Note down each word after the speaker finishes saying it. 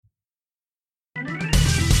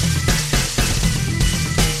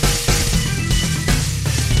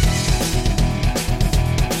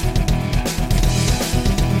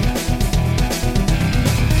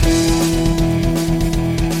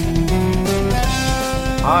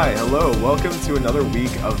Hi, hello, welcome to another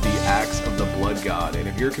week of the Acts of the Blood God. And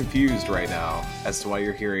if you're confused right now as to why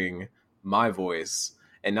you're hearing my voice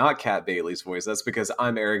and not Kat Bailey's voice, that's because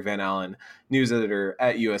I'm Eric Van Allen, news editor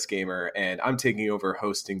at US Gamer, and I'm taking over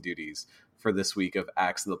hosting duties for this week of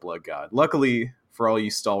Acts of the Blood God. Luckily, for all you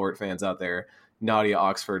stalwart fans out there, Nadia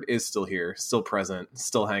Oxford is still here, still present,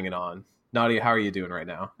 still hanging on. Nadia, how are you doing right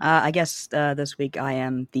now? I guess this week I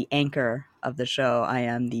am the anchor of the show. I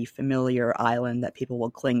am the familiar island that people will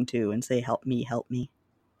cling to and say, "Help me, help me."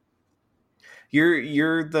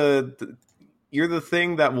 You're the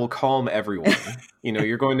thing that will calm everyone.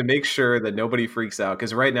 You're going to make sure that nobody freaks out,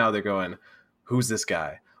 because right now they're going, "Who's this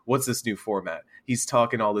guy? What's this new format? He's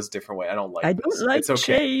talking all this different way. I don't like this. Don't like It's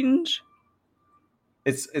okay. change.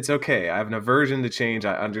 It's okay. I have an aversion to change.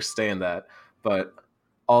 I understand that, but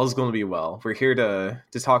all is going to be well. We're here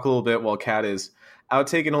to talk a little bit while Kat is out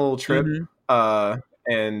taking a little trip,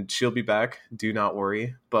 and she'll be back. Do not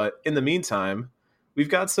worry. But in the meantime, we've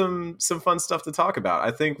got some fun stuff to talk about.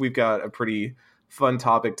 I think we've got a pretty fun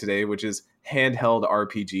topic today, which is handheld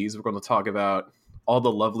RPGs. We're going to talk about all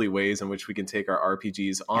the lovely ways in which we can take our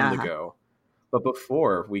RPGs on the go. But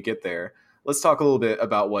before we get there, let's talk a little bit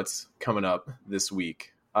about what's coming up this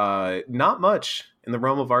week. Not much in the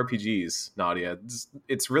realm of RPGs, Nadia.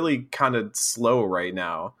 It's really kind of slow right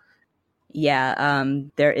now. Yeah,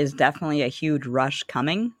 there is definitely a huge rush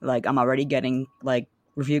coming. Like, I'm already getting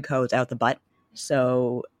review codes out the butt.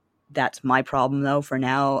 So that's my problem, though. For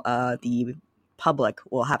now, the public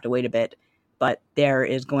will have to wait a bit, but there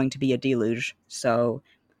is going to be a deluge. So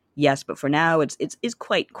yes, but for now, it's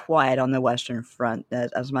quite quiet on the Western Front.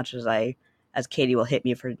 As much as Katie will hit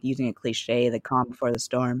me for using a cliche, the calm before the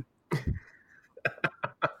storm.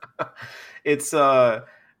 It's the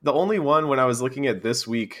only one when I was looking at this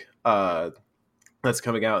week that's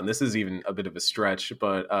coming out, and this is even a bit of a stretch,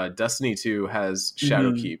 but Destiny 2 has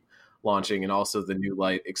Shadowkeep launching, and also the New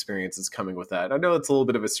Light experience is coming with that. I know it's a little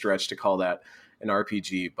bit of a stretch to call that an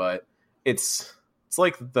RPG, but it's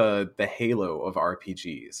like the Halo of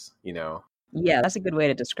RPGs, Yeah, that's a good way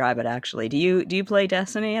to describe it, actually. Do you play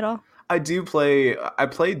Destiny at all? I do play. I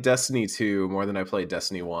played Destiny 2 more than I played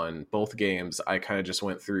Destiny 1. Both games, I kind of just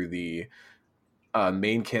went through the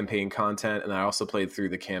main campaign content, and I also played through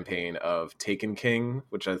the campaign of Taken King,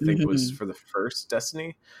 which I think was for the first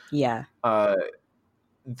Destiny. Yeah.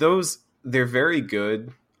 They're very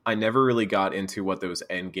good. I never really got into what those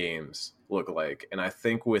end games look like, and I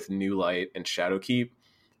think with New Light and Shadowkeep,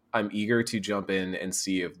 I'm eager to jump in and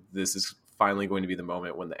see if this is finally going to be the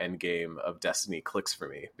moment when the end game of Destiny clicks for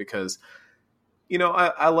me, because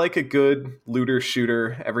I like a good looter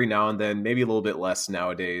shooter every now and then, maybe a little bit less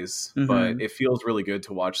nowadays, but it feels really good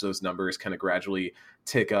to watch those numbers kind of gradually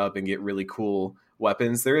tick up and get really cool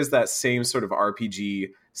weapons. There is that same sort of RPG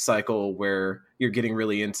cycle where you're getting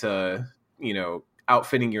really into,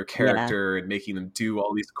 outfitting your character and making them do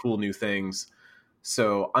all these cool new things.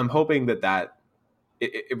 So I'm hoping that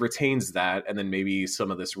it retains that, and then maybe some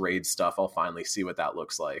of this raid stuff, I'll finally see what that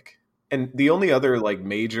looks like. And the only other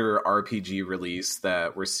major RPG release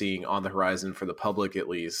that we're seeing on the horizon for the public, at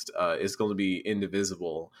least, is going to be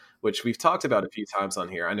Indivisible, which we've talked about a few times on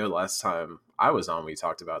here. I know last time I was on, we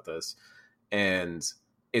talked about this, and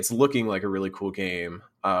it's looking like a really cool game.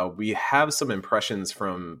 We have some impressions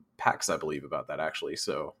from PAX, I believe, about that, actually,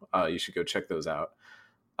 so you should go check those out.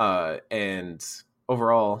 And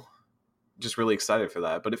overall, just really excited for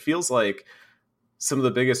that. But it feels like some of the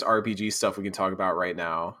biggest RPG stuff we can talk about right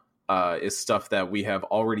now is stuff that we have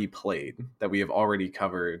already played, that we have already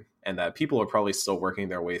covered, and that people are probably still working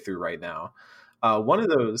their way through right now. One of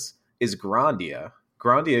those is Grandia.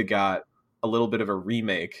 Grandia got a little bit of a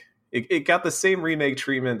remake. It got the same remake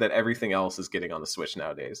treatment that everything else is getting on the Switch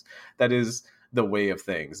nowadays. That is the way of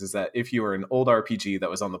things, is that if you were an old RPG that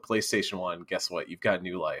was on the PlayStation 1, guess what? You've got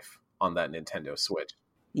new life on that Nintendo Switch.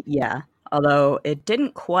 Yeah, although it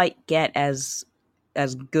didn't quite get as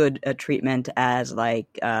good a treatment as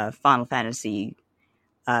Final Fantasy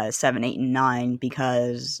 7, 8, and 9,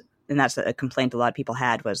 because, and that's a complaint a lot of people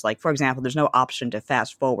had, was for example, there's no option to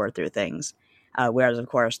fast forward through things, whereas of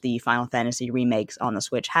course the Final Fantasy remakes on the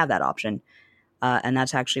Switch have that option, and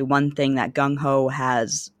that's actually one thing that Gung Ho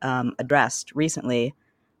has addressed recently.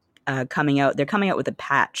 They're coming out with a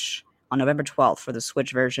patch on November 12th for the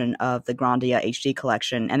Switch version of the Grandia HD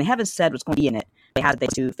collection, and they haven't said what's going to be in it. They have to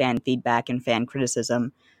do fan feedback and fan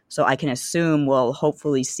criticism, so I can assume we'll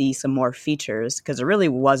hopefully see some more features, because there really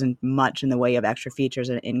wasn't much in the way of extra features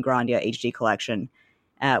in Grandia HD collection,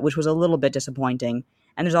 which was a little bit disappointing.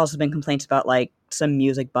 And there's also been complaints about some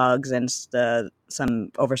music bugs and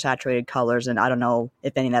some oversaturated colors, and I don't know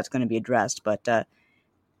if any of that's going to be addressed, but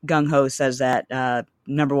Gung Ho says that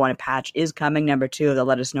number one, a patch is coming. Number two, they'll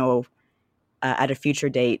let us know at a future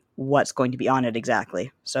date what's going to be on it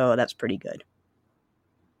exactly. So that's pretty good.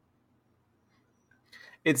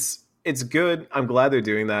 It's good. I'm glad they're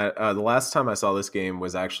doing that. The last time I saw this game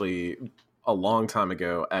was actually a long time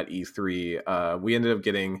ago at E3. We ended up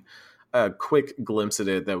getting a quick glimpse at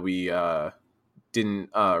it that we didn't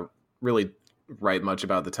really write much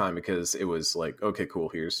about at the time because it was like, okay, cool,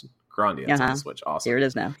 here's Grandia on the Switch. Awesome. Here it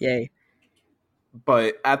is now. Yay.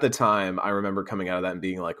 But at the time, I remember coming out of that and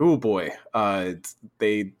being like, oh boy, I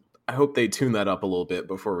hope they tune that up a little bit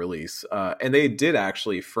before release. And they did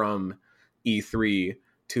actually, from E3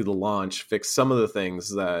 to the launch, fix some of the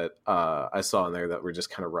things that I saw in there that were just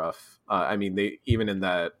kind of rough. I mean, they even in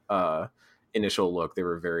that initial look, they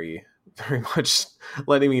were very, very much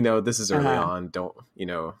letting me know this is early on. Don't,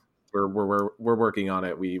 we're working on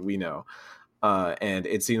it. We know. And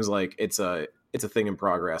it seems like it's a thing in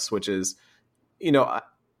progress, which is, in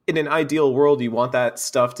an ideal world, you want that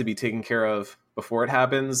stuff to be taken care of before it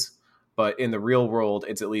happens. But in the real world,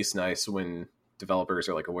 it's at least nice when developers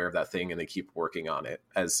are like aware of that thing and they keep working on it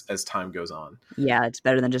as time goes on. Yeah, it's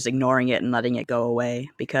better than just ignoring it and letting it go away,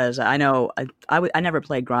 because I know I never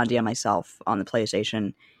played Grandia myself on the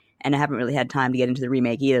PlayStation, and I haven't really had time to get into the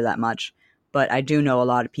remake either that much. But I do know a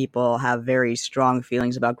lot of people have very strong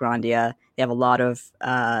feelings about Grandia. They have a lot of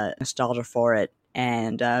nostalgia for it.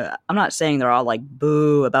 And I'm not saying they're all like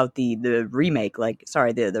boo about the remake,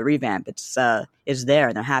 the revamp. It's is there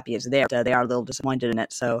and they're happy it's there. They are a little disappointed in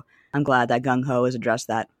it. So I'm glad that Gung Ho has addressed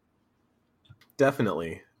that.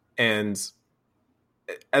 Definitely. And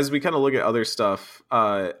as we kind of look at other stuff,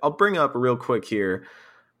 I'll bring up real quick here.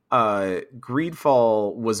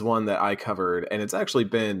 Greedfall was one that I covered, and it's actually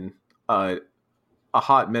been a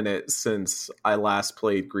hot minute since I last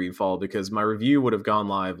played Greedfall, because my review would have gone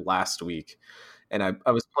live last week. And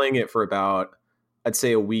I was playing it for about, I'd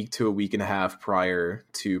say, a week to a week and a half prior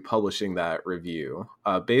to publishing that review.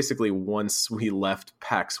 Basically, once we left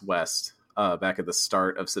PAX West back at the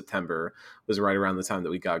start of September, was right around the time that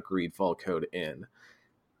we got Greedfall code in.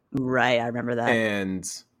 Right, I remember that. And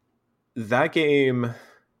that game,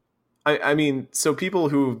 I mean, so people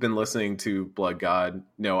who've been listening to Blood God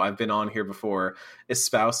know I've been on here before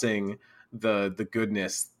espousing the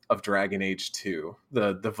goodness of Dragon Age 2,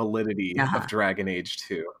 the validity of Dragon Age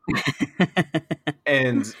 2.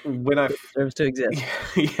 And when it deserves to exist.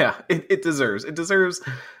 Yeah, it deserves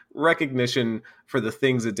recognition for the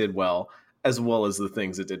things it did well as the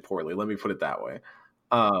things it did poorly. Let me put it that way.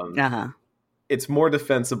 It's more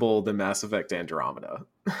defensible than Mass Effect Andromeda.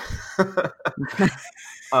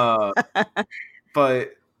 But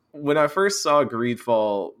when I first saw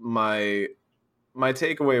Greedfall, my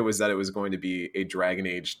takeaway was that it was going to be a Dragon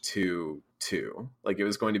Age 2. Like, it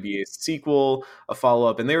was going to be a sequel, a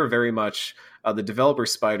follow-up, and they were very much the developer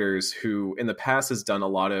Spiders, who in the past has done a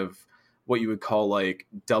lot of what you would call like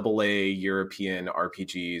AA European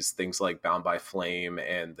RPGs, things like Bound by Flame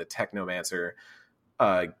and the Technomancer,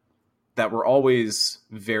 that were always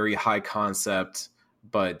very high concept,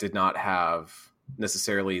 but did not have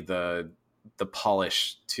necessarily the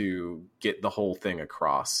polish to get the whole thing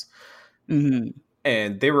across. Mm-hmm.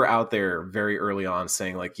 And they were out there very early on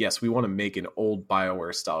saying, like, yes, we want to make an old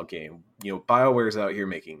BioWare style game. BioWare's out here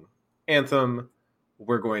making Anthem.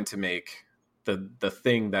 We're going to make the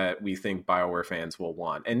thing that we think BioWare fans will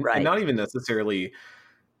want. And not even necessarily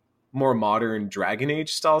more modern Dragon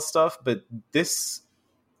Age style stuff, but this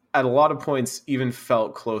at a lot of points even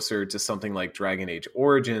felt closer to something like Dragon Age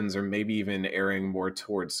Origins, or maybe even erring more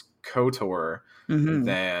towards KOTOR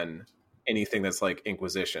than anything that's like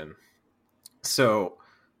Inquisition. So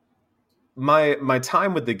my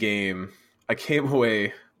time with the game, I came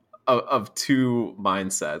away of two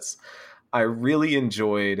mindsets. I really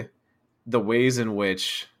enjoyed the ways in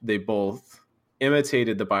which they both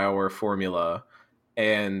imitated the BioWare formula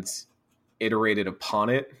and iterated upon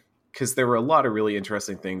it, because there were a lot of really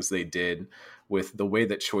interesting things they did with the way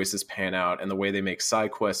that choices pan out and the way they make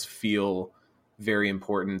side quests feel very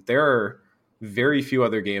important. There are very few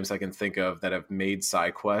other games I can think of that have made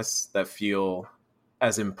side quests that feel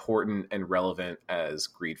as important and relevant as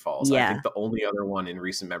Greedfall. Yeah. I think the only other one in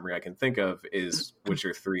recent memory I can think of is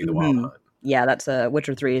Witcher 3, The Wild Hunt. Yeah, that's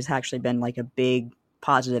Witcher 3 has actually been like a big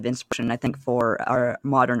positive inspiration, I think, for our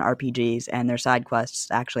modern RPGs and their side quests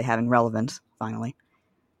actually having relevance finally.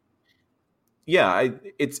 Yeah,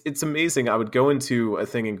 it's amazing. I would go into a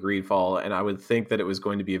thing in Greedfall and I would think that it was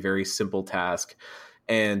going to be a very simple task.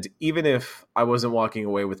 And even if I wasn't walking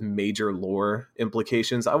away with major lore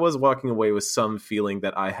implications, I was walking away with some feeling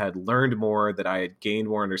that I had learned more, that I had gained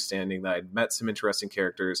more understanding, that I'd met some interesting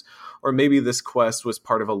characters, or maybe this quest was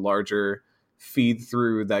part of a larger feed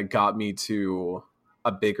through that got me to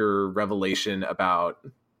a bigger revelation about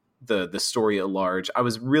the story at large. I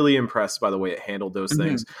was really impressed by the way it handled those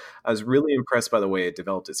things. I was really impressed by the way it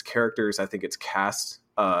developed its characters. I think its cast,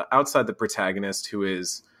 outside the protagonist, who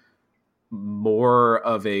is more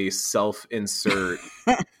of a self-insert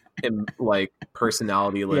like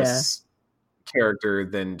personality-less character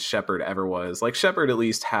than Shepard ever was. Like Shepard at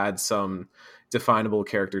least had some definable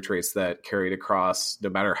character traits that carried across no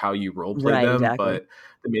matter how you roleplay them. Exactly. But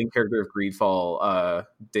the main character of Greedfall,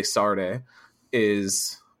 Desarde,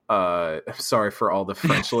 is sorry for all the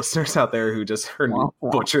French listeners out there who just heard me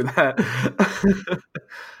butcher that.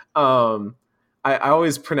 I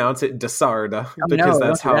always pronounce it Desarde because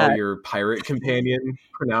that's how your pirate companion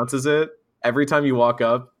pronounces it. Every time you walk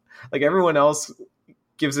up, like everyone else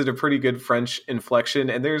gives it a pretty good French inflection.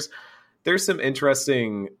 And there's some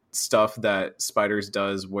interesting stuff that Spiders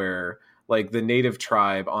does where like the native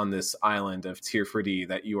tribe on this island of Tirfredi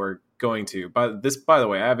that you are going to, but this, by the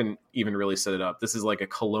way, I haven't even really set it up. This is like a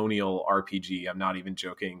colonial RPG. I'm not even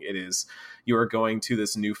joking. It is, you are going to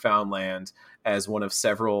this newfound land as one of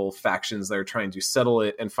several factions that are trying to settle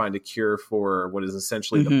it and find a cure for what is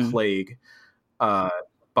essentially the plague,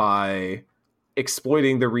 by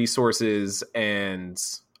exploiting the resources and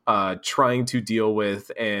trying to deal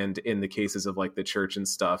with, and in the cases of like the church and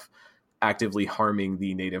stuff, actively harming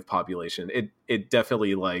the native population. It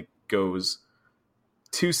definitely like goes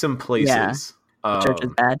to some places. The church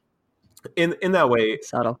is bad. In that way.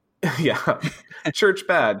 Subtle. Yeah. Church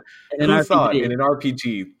bad. Who thought in an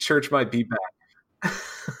RPG church might be bad?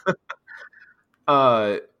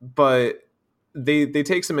 But they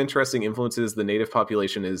take some interesting influences. The native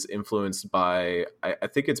population is influenced by, I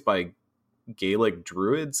think it's by Gaelic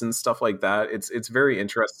druids and stuff like that. It's very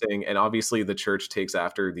interesting. And obviously the church takes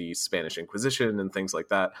after the Spanish Inquisition and things like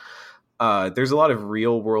that. There's a lot of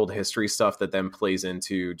real world history stuff that then plays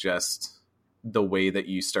into just the way that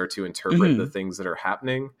you start to interpret the things that are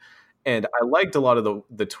happening. And I liked a lot of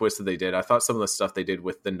the twists that they did. I thought some of the stuff they did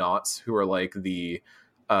with the Nauts, who are like the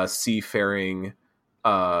seafaring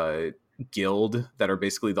guild that are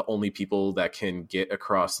basically the only people that can get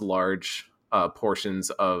across large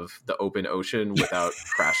portions of the open ocean without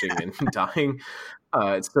crashing and dying.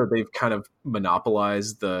 So they've kind of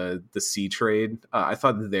monopolized the sea trade. I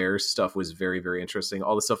thought their stuff was very, very interesting.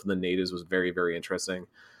 All the stuff in the natives was very, very interesting.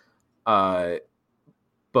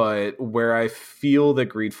 But where I feel that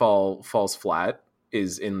Greedfall falls flat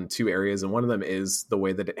is in two areas, and one of them is the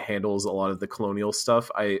way that it handles a lot of the colonial stuff.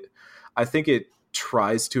 I think it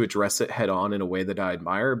tries to address it head on in a way that I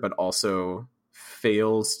admire, but also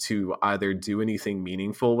fails to either do anything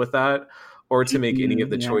meaningful with that or to make any of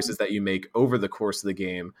the choices that you make over the course of the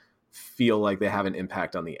game feel like they have an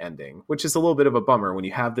impact on the ending, which is a little bit of a bummer when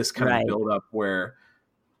you have this kind of build up where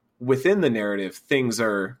within the narrative, things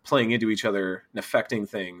are playing into each other and affecting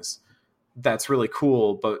things. That's really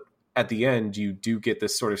cool. But at the end, you do get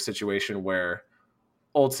this sort of situation where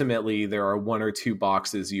ultimately there are one or two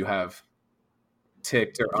boxes you have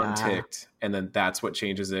ticked or unticked, and then that's what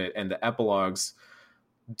changes it. And the epilogues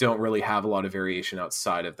don't really have a lot of variation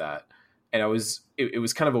outside of that. And it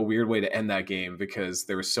was kind of a weird way to end that game because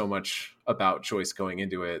there was so much about choice going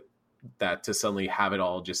into it that to suddenly have it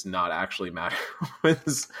all just not actually matter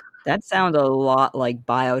was... That sounds a lot like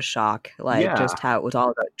BioShock, just how it was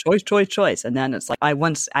all about choice. And then it's like, I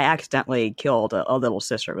accidentally killed a little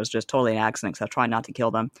sister. It was just totally an accident because I tried not to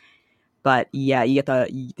kill them. But yeah, you get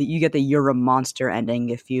the you're a monster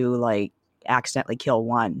ending if you like accidentally kill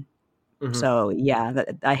one. Mm-hmm. So yeah,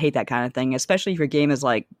 I hate that kind of thing, especially if your game is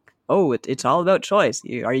like, oh, it's all about choice.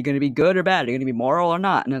 Are you going to be good or bad? Are you going to be moral or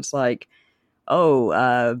not? And it's like,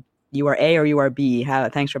 oh, you are A or you are B.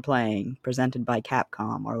 Thanks for playing. Presented by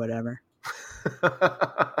Capcom or whatever.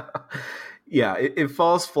 Yeah, it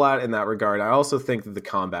falls flat in that regard. I also think that the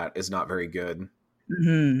combat is not very good.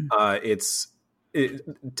 Mm-hmm.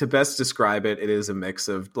 To best describe it, it is a mix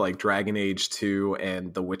of like Dragon Age 2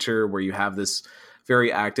 and The Witcher, where you have this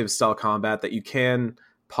very active style combat that you can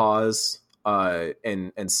pause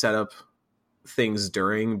and set up things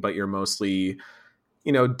during, but you're mostly,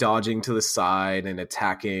 dodging to the side and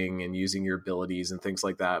attacking and using your abilities and things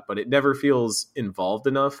like that. But it never feels involved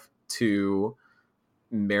enough to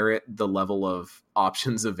merit the level of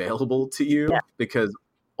options available to you, because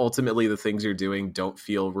ultimately the things you're doing don't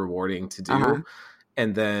feel rewarding to do.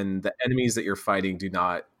 And then the enemies that you're fighting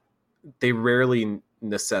they rarely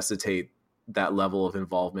necessitate that level of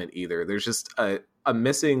involvement either. There's just a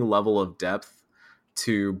missing level of depth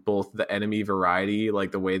to both the enemy variety,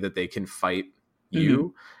 like the way that they can fight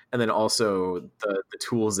you, And then also the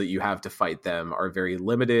tools that you have to fight them are very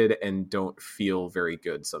limited and don't feel very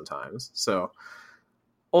good sometimes. So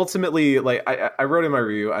ultimately, like I wrote in my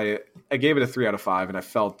review, I gave it a 3 out of 5, and I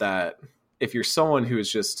felt that if you're someone who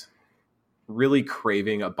is just really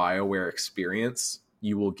craving a BioWare experience,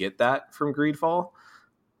 you will get that from Greedfall.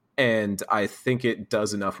 And I think it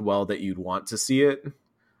does enough well that you'd want to see it,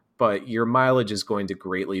 but your mileage is going to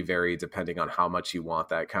greatly vary depending on how much you want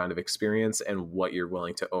that kind of experience and what you're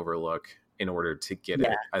willing to overlook in order to get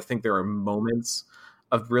it. I think there are moments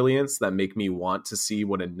of brilliance that make me want to see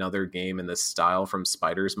what another game in this style from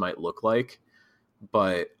Spiders might look like,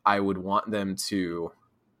 but I would want them to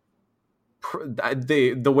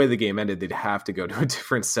the way the game ended, they'd have to go to a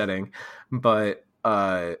different setting, but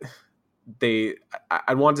I'd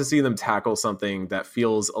want to see them tackle something that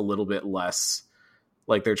feels a little bit less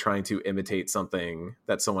like they're trying to imitate something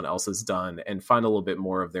that someone else has done and find a little bit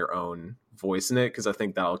more of their own voice in it, because I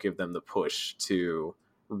think that'll give them the push to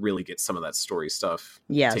really get some of that story stuff.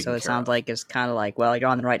 Yeah, so it sounds like it's kind of like, well, you're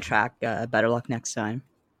on the right track. Better luck next time.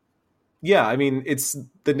 Yeah, I mean, it's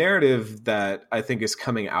the narrative that I think is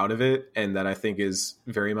coming out of it and that I think is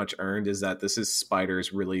very much earned is that this is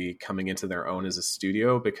Spiders really coming into their own as a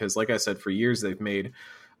studio, because like I said, for years they've made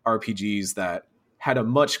RPGs that had a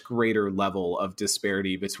much greater level of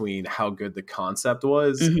disparity between how good the concept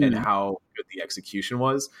was and how good the execution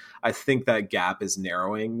was. I think that gap is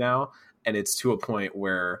narrowing now, and it's to a point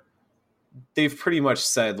where they've pretty much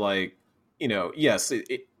said, like, you know, yes,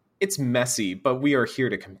 it's messy, but we are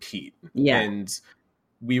here to compete. And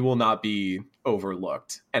we will not be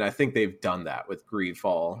overlooked. And I think they've done that with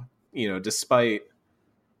Greedfall. You know, despite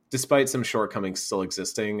some shortcomings still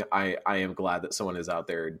existing, I am glad that someone is out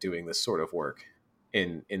there doing this sort of work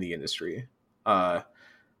in the industry.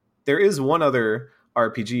 There is one other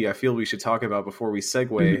RPG I feel we should talk about before we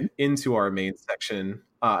segue into our main section.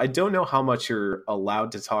 I don't know how much you're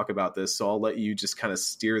allowed to talk about this, so I'll let you just kind of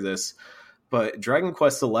steer this. But Dragon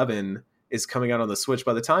Quest XI is coming out on the Switch.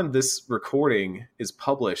 By the time this recording is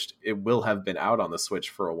published, it will have been out on the Switch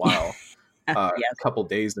for a while. A couple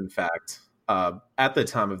days, in fact. At the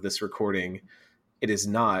time of this recording, it is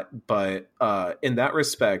not. But in that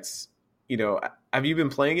respect, you know, have you been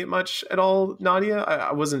playing it much at all, Nadia?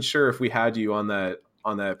 I wasn't sure if we had you on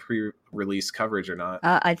that pre-release coverage or not.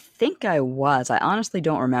 I think I was. I honestly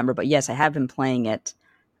don't remember, but yes, I have been playing it.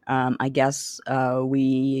 I guess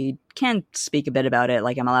we can speak a bit about it.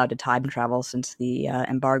 Like, I'm allowed to time travel since the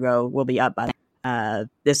embargo will be up by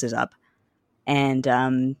this is up.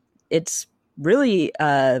 And it's really,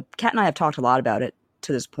 Kat and I have talked a lot about it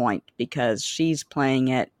to this point because she's playing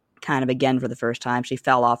it kind of again for the first time. She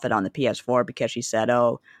fell off it on the PS4 because she said,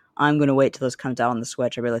 oh, I'm going to wait till this comes out on the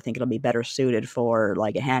Switch. I really think it'll be better suited for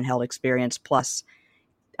like a handheld experience. Plus,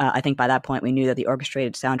 I think by that point we knew that the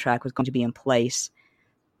orchestrated soundtrack was going to be in place.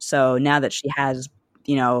 So now that she has,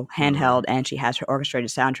 you know, handheld and she has her orchestrated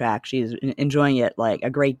soundtrack, she's enjoying it like a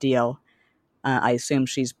great deal. I assume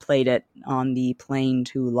she's played it on the plane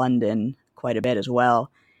to London quite a bit as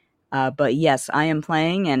well. But yes, I am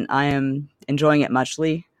playing and I am enjoying it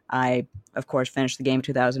muchly. I, of course, finished the game in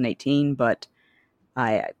 2018, but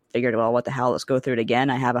I figured, well, what the hell, let's go through it again.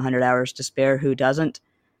 I have 100 hours to spare. Who doesn't?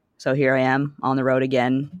 So here I am on the road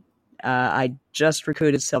again. I just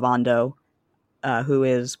recruited Sylvando, who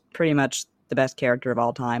is pretty much the best character of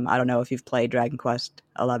all time. I don't know if you've played Dragon Quest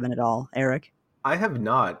XI at all, Eric. I have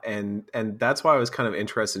not, and that's why I was kind of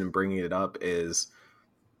interested in bringing it up. Is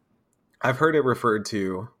I've heard it referred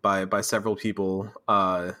to by several people,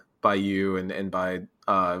 by you and by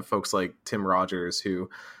folks like Tim Rogers, who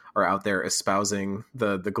are out there espousing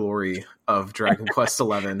the glory of Dragon Quest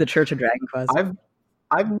XI. The Church of Dragon Quest.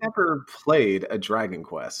 I've never played a Dragon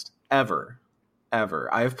Quest ever.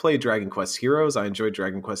 I've played Dragon Quest Heroes. I enjoyed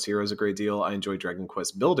Dragon Quest Heroes a great deal. I enjoyed Dragon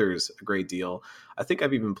Quest Builders a great deal. I think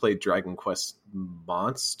I've even played Dragon Quest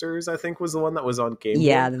Monsters, I think was the one that was on Game Boy.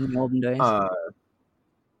 Yeah, the olden days.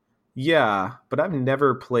 Yeah, but I've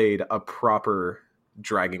never played a proper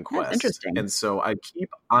Dragon Quest. That's interesting. And so I keep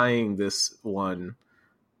eyeing this one.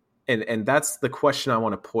 And that's the question I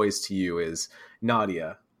want to pose to you is,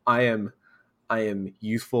 Nadia, I am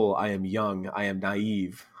youthful, I am young, I am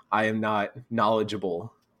naive. I am not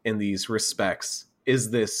knowledgeable in these respects.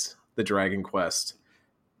 Is this the Dragon Quest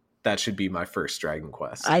that should be my first Dragon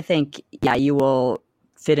Quest? I think, yeah, you will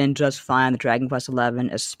fit in just fine with Dragon Quest XI,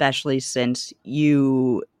 especially since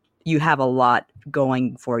you have a lot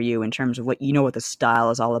going for you in terms of what you know what the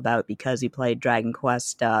style is all about, because you played Dragon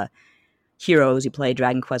Quest Heroes, you played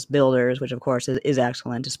Dragon Quest Builders, which of course is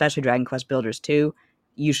excellent, especially Dragon Quest Builders 2.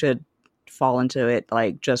 You should fall into it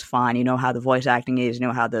like just fine. You know how the voice acting is, you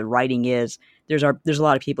know how the writing is. There's a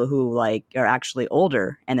lot of people who like are actually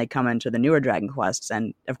older and they come into the newer Dragon Quests,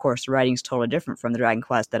 and of course the writing's totally different from the Dragon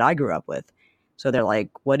Quest that I grew up with. So they're like,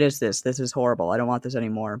 "What is this? This is horrible. I don't want this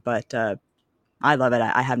anymore." But I love it.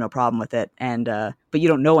 I have no problem with it. And but you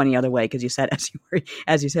don't know any other way because you said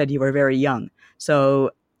as you said you were very young.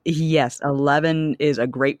 So yes, 11 is a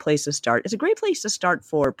great place to start. It's a great place to start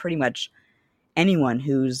for pretty much anyone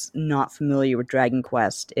who's not familiar with Dragon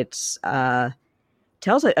Quest. It's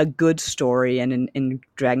tells a good story, and in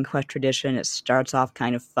Dragon Quest tradition, it starts off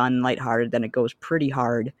kind of fun, lighthearted, then it goes pretty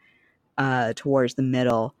hard towards the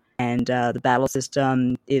middle. And the battle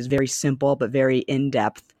system is very simple but very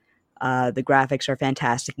in-depth. The graphics are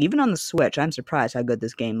fantastic. Even on the Switch, I'm surprised how good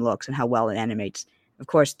this game looks and how well it animates. Of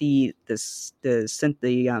course, the symphonic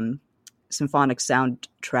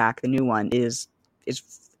soundtrack, the new one, is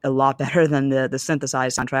a lot better than the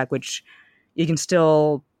synthesized soundtrack, which you can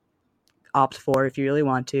still opt for if you really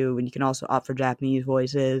want to, and you can also opt for Japanese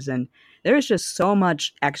voices. And there's just so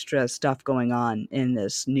much extra stuff going on in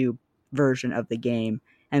this new version of the game,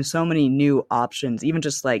 and so many new options, even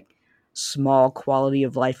just like small quality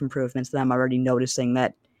of life improvements that I'm already noticing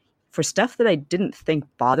that for stuff that I didn't think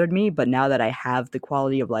bothered me, but now that I have the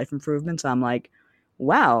quality of life improvements, I'm like,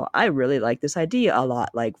 wow, I really like this idea a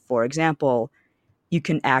lot. Like, for example, you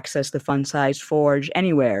can access the fun-sized forge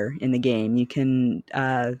anywhere in the game. You can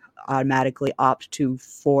automatically opt to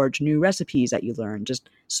forge new recipes that you learn.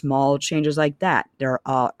 Just small changes like that. Are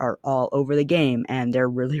all over the game, and they're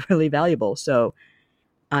really, really valuable. So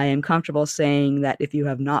I am comfortable saying that if you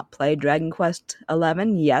have not played Dragon Quest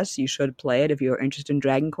XI, yes, you should play it if you are interested in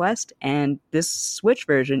Dragon Quest. And this Switch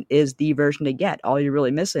version is the version to get. All you're really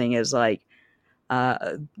missing is like,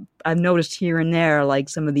 I've noticed here and there, like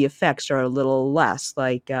some of the effects are a little less.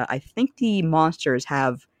 Like I think the monsters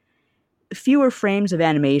have fewer frames of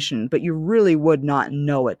animation, but you really would not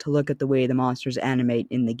know it to look at the way the monsters animate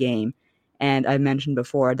in the game. And I mentioned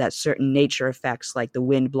before that certain nature effects, like the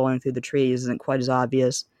wind blowing through the trees, isn't quite as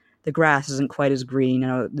obvious. The grass isn't quite as green. I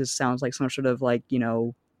know this sounds like some sort of like,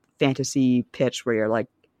 fantasy pitch where you're like,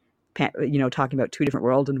 talking about two different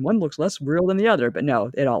worlds and one looks less real than the other. But no,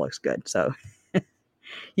 it all looks good. So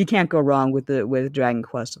you can't go wrong with Dragon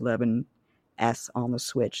Quest XI S on the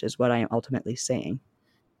Switch, is what I am ultimately saying.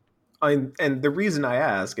 And the reason I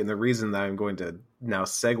ask, and the reason that I'm going to now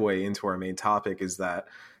segue into our main topic, is that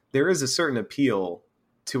there is a certain appeal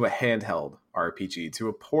to a handheld RPG, to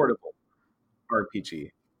a portable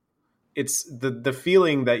RPG. It's the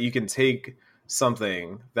feeling that you can take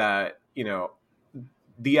something that,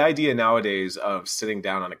 the idea nowadays of sitting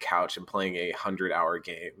down on a couch and playing a 100-hour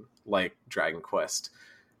game like Dragon Quest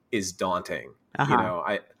is daunting. Uh-huh.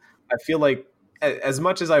 I feel like as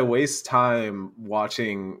much as I waste time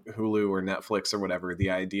watching Hulu or Netflix or whatever, the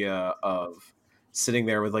idea of sitting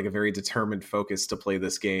there with like a very determined focus to play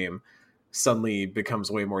this game suddenly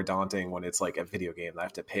becomes way more daunting when it's like a video game that I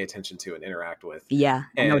have to pay attention to and interact with. Yeah,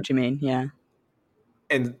 I know what you mean. Yeah.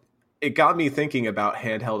 And it got me thinking about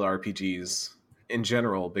handheld RPGs in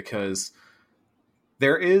general, because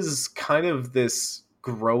there is kind of this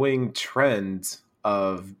growing trend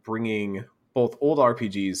of bringing both old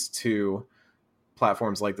RPGs to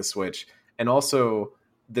platforms like the Switch, and also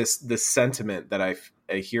this sentiment that I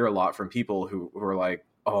hear a lot from people who are like,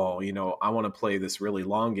 oh, I want to play this really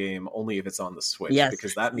long game only if it's on the Switch. Yes.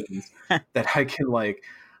 Because that means that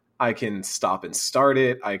I can stop and start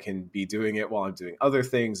it. I can be doing it while I'm doing other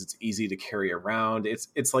things. It's easy to carry around.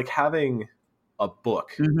 It's like having a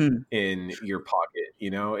book in your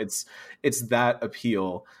pocket. It's that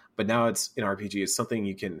appeal, but now it's an RPG. It's something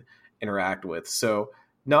you can interact with. So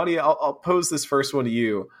Nadia, I'll pose this first one to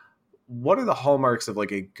you. What are the hallmarks of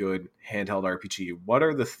like a good handheld RPG? What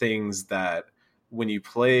are the things that when you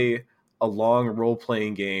play a long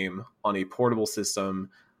role-playing game on a portable system,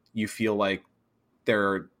 you feel like there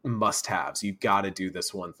are must-haves? You got to do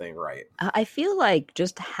this one thing right. I feel like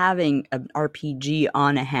just having an RPG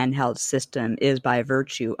on a handheld system is by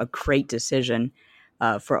virtue a great decision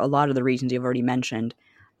for a lot of the reasons you've already mentioned.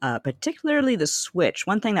 Particularly the Switch.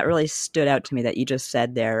 One thing that really stood out to me that you just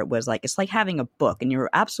said there was like, it's like having a book, and you're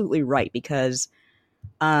absolutely right, because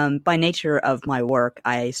by nature of my work,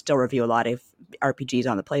 I still review a lot of RPGs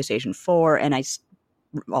on the PlayStation 4, and I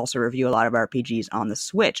also review a lot of RPGs on the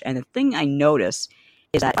Switch. And the thing I notice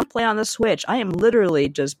is that when I play on the Switch, I am literally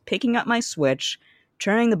just picking up my Switch,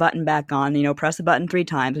 turning the button back on, press the button 3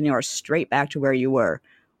 times, and you are straight back to where you were.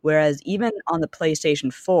 Whereas even on the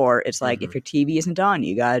PlayStation 4, it's like if your TV isn't on,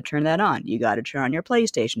 you got to turn that on. You got to turn on your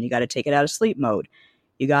PlayStation. You got to take it out of sleep mode.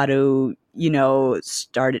 You got to,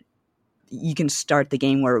 start it, you can start the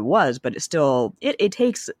game where it was, but it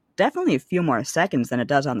takes definitely a few more seconds than it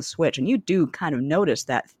does on the Switch, and you do kind of notice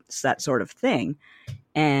that sort of thing.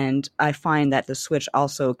 And I find that the Switch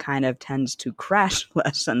also kind of tends to crash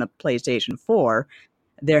less than the PlayStation 4.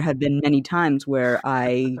 There have been many times where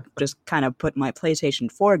I just kind of put my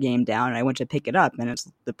PlayStation 4 game down and I went to pick it up, and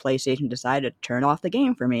the PlayStation decided to turn off the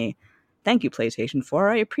game for me. Thank you, PlayStation 4.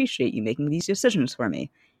 I appreciate you making these decisions for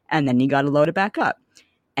me. And then you got to load it back up.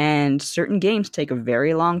 And certain games take a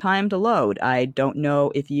very long time to load. I don't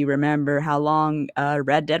know if you remember how long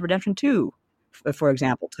Red Dead Redemption 2, for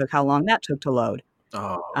example, how long that took to load.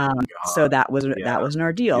 Oh, so that was an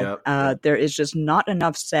ordeal. Yep. There is just not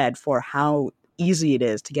enough said for how easy it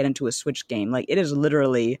is to get into a Switch game. Like, it is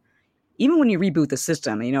literally, even when you reboot the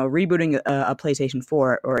system, rebooting a PlayStation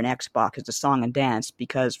 4 or an Xbox is a song and dance,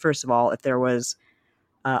 because first of all, if there was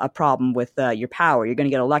a problem with your power, you're going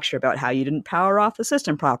to get a lecture about how you didn't power off the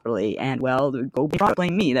system properly, and well, go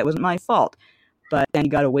blame me, that wasn't my fault. But then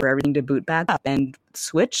you got to wait for everything to boot back up. And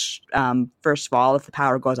Switch, first of all, if the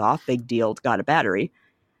power goes off, big deal, it's got a battery.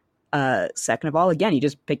 Second of all, again, you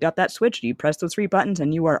just picked up that Switch, you press those 3 buttons,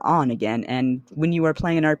 and you are on again. And when you are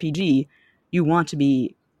playing an RPG, you want to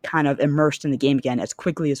be kind of immersed in the game again as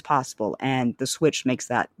quickly as possible. And the Switch makes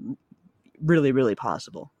that really, really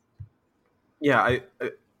possible. Yeah,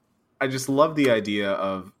 I just love the idea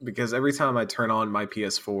of, because every time I turn on my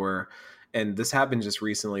PS4, and this happened just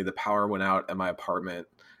recently, the power went out at my apartment,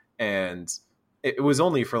 and it was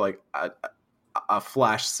only for like a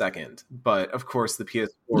flash second. But of course, the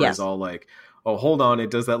PS4 is all like, oh, hold on,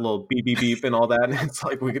 it does that little beep, beep, beep and all that. And it's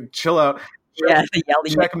like, we could chill out.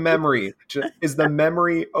 Check memory. Is the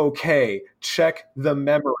memory okay? Check the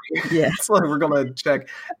memory. Yeah. It's like, we're going to check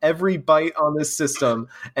every byte on this system,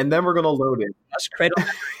 and then we're going to load it. That's cradle.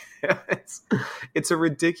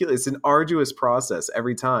 It's an arduous process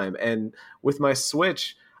every time. And with my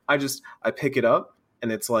Switch, I pick it up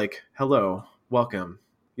and it's like, hello, welcome,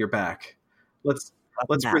 you're back. Let's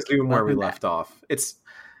resume where we left off. It's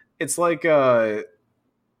like I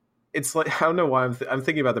don't know why I'm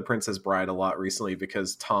thinking about The Princess Bride a lot recently,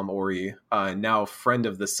 because Tom Ori, now friend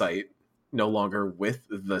of the site, no longer with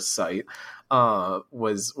the site,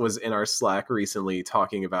 was in our Slack recently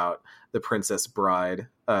talking about The Princess Bride,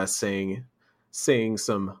 saying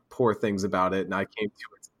some poor things about it, and I came to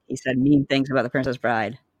it. He said mean things about The Princess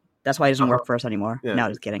Bride. That's why he doesn't work for us anymore. Yeah. No,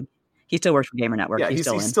 just kidding. He still works for Gamer Network. Yeah,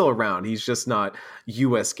 he's still around. He's just not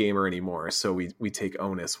US Gamer anymore, so we take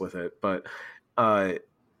onus with it. But I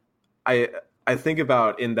think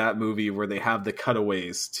about in that movie where they have the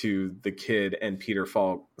cutaways to the kid and Peter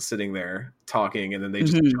Falk sitting there talking, and then they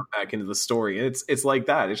just jump back into the story. And it's like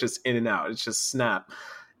that. It's just in and out. It's just snap.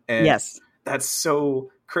 And yes, that's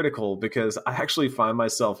so critical, because I actually find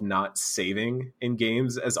myself not saving in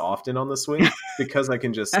games as often on the Switch because I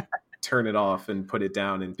can just turn it off and put it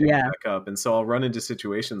down and pick it back up. And so I'll run into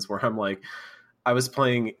situations where I'm like, I was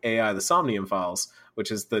playing AI the Somnium Files, which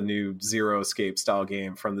is the new Zero Escape style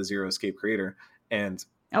game from the Zero Escape creator. And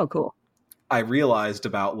oh, cool. I realized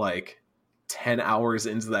about like 10 hours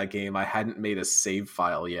into that game, I hadn't made a save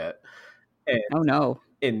file yet. And oh no.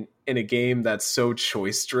 In a game that's so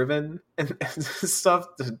choice driven and stuff,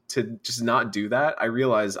 to just not do that, I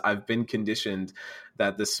realize I've been conditioned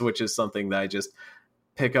that the Switch is something that I just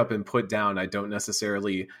pick up and put down. I don't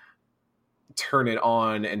necessarily turn it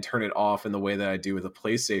on and turn it off in the way that I do with a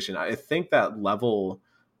PlayStation. I think that level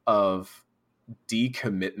of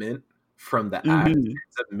decommitment from the act ends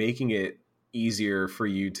up making it easier for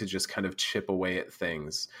you to just kind of chip away at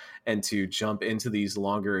things and to jump into these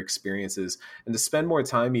longer experiences and to spend more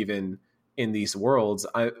time even in these worlds.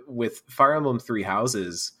 With Fire Emblem Three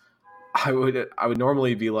Houses, I would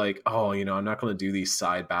normally be like, oh, I'm not going to do these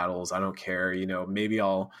side battles. I don't care. Maybe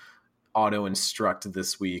I'll auto instruct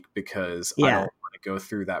this week because I don't want to go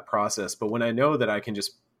through that process. But when I know that I can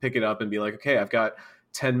just pick it up and be like, okay, I've got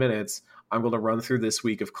 10 minutes. I'm going to run through this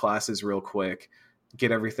week of classes real quick,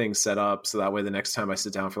 get everything set up, so that way the next time I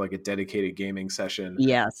sit down for like a dedicated gaming session,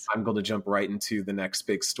 I'm going to jump right into the next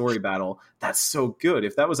big story battle. That's so good.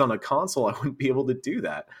 If that was on a console, I wouldn't be able to do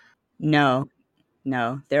that. No,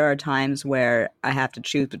 there are times where I have to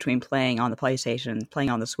choose between playing on the PlayStation and playing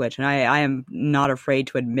on the Switch, and I am not afraid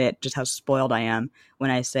to admit just how spoiled I am when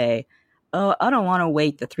I say, oh, I don't want to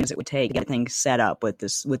wait the 3 minutes it would take to get things set up with the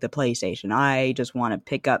PlayStation. I just want to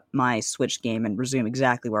pick up my Switch game and resume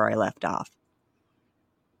exactly where I left off.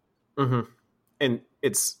 Mm-hmm. And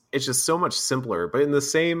it's just so much simpler. But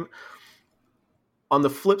on the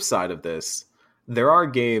flip side of this, there are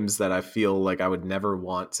games that I feel like I would never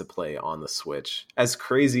want to play on the Switch. As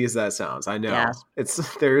crazy as that sounds, I know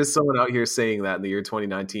Yes. there is someone out here saying that in the year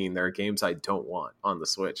 2019, there are games I don't want on the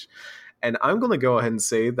Switch. And I'm going to go ahead and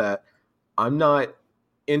say that I'm not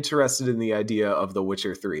interested in the idea of The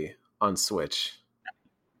Witcher 3 on Switch.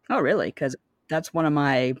 Oh, really? Because that's one of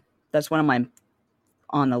my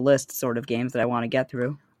on the list sort of games that I want to get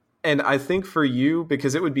through. And I think for you,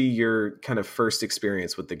 because it would be your kind of first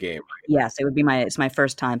experience with the game, right? Yes, it would be it's my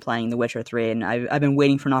first time playing The Witcher 3, and I've been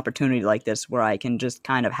waiting for an opportunity like this where I can just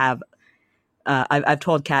kind of have. I've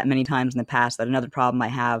told Kat many times in the past that another problem I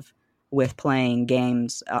have with playing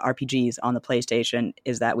games, RPGs on the PlayStation,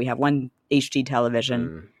 is that we have one HD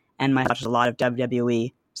television, and my watches a lot of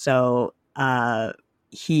WWE, so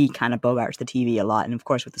he kind of bogarts the TV a lot, and of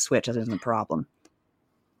course with the Switch, that isn't a problem.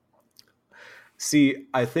 See,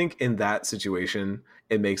 I think in that situation,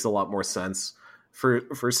 it makes a lot more sense.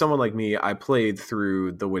 For someone like me, I played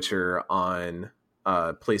through The Witcher on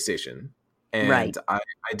PlayStation. And Right. I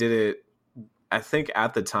did it, I think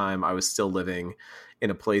at the time, I was still living in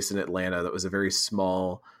a place in Atlanta that was a very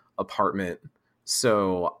small apartment.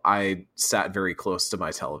 So I sat very close to my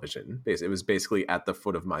television. It was basically at the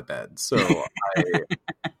foot of my bed. So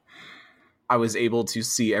I was able to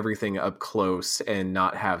see everything up close and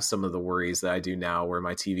not have some of the worries that I do now where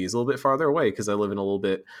my TV is a little bit farther away because I live in a little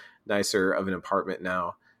bit nicer of an apartment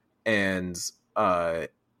now. And I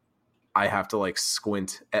have to like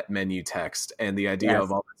squint at menu text. And the idea Yes.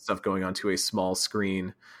 of all that stuff going onto a small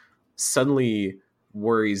screen suddenly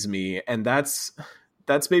worries me. And that's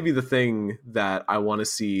maybe the thing that I want to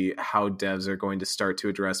see how devs are going to start to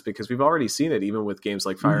address, because we've already seen it even with games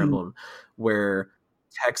like Fire Emblem, where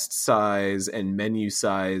text size and menu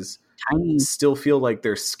size Tiny. still feel like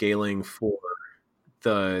they're scaling for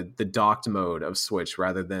the docked mode of Switch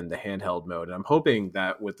rather than the handheld mode. And I'm hoping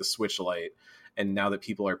that with the Switch Lite, and now that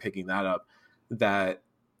people are picking that up, that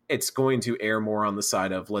it's going to err more on the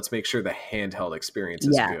side of let's make sure the handheld experience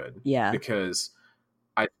is good. Yeah. Because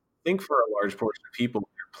I think for a large portion of people who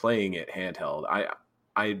are playing it handheld, I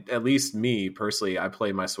at least me personally, I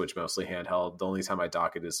play my Switch mostly handheld. The only time I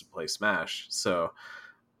dock it is to play Smash. So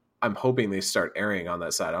I'm hoping they start erring on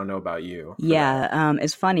that side. I don't know about you. Yeah,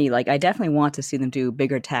 it's funny. Like, I definitely want to see them do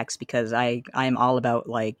bigger text because I am all about,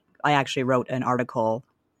 like, I actually wrote an article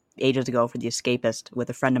ages ago for The Escapist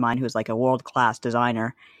with a friend of mine who's like a world-class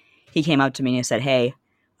designer. He came up to me and said, "Hey,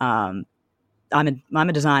 I'm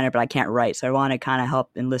a designer, but I can't write, so I want to kind of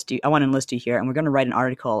help enlist you. I want to enlist you here, and we're going to write an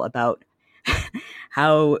article about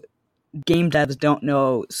how game devs don't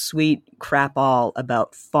know sweet crap all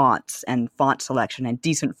about fonts and font selection and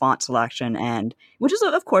decent font selection, and which is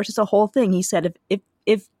of course it's a whole thing." He said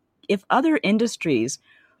if other industries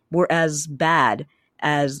were as bad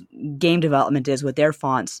as game development is with their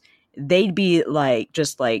fonts, they'd be like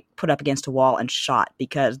just like put up against a wall and shot,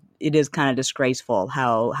 because it is kind of disgraceful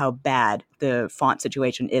how bad the font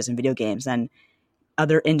situation is in video games. And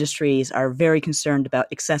other industries are very concerned about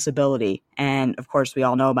accessibility. And of course, we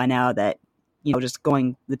all know by now that, just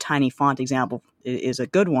going the tiny font example is a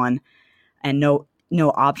good one, and no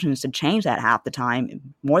options to change that half the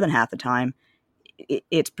time, more than half the time,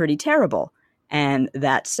 it's pretty terrible. And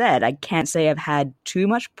that said, I can't say I've had too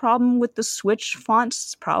much problem with the Switch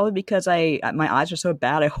fonts, probably because my eyes are so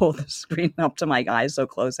bad. I hold the screen up to my eyes so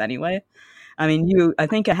close anyway. I mean, I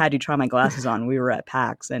think I had you try my glasses on. We were at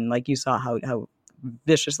PAX, and like you saw how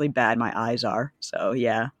viciously bad my eyes are. So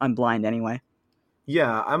yeah, I'm blind anyway.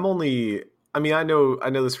 Yeah, I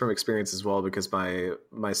know this from experience as well, because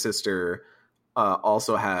my sister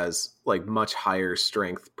also has like much higher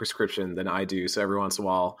strength prescription than I do. So every once in a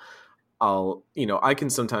while, I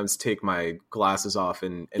can sometimes take my glasses off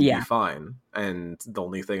and be fine. And the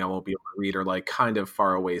only thing I won't be able to read are like kind of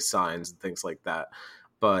far away signs and things like that.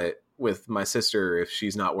 But with my sister, if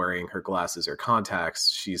she's not wearing her glasses or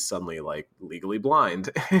contacts, she's suddenly like legally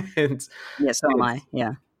blind. And yeah, so am I.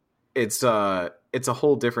 Yeah. It's a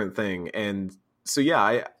whole different thing. And so,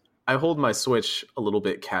 yeah, I hold my Switch a little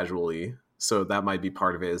bit casually. So that might be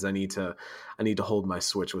part of it, is I need to hold my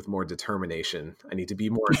Switch with more determination. I need to be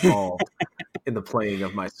more involved in the playing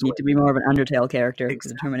of my Switch. You need to be more of an Undertale character.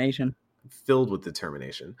 Exactly. Determination. Filled with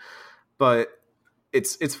determination. But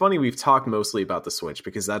it's funny, we've talked mostly about the Switch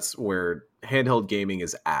because that's where handheld gaming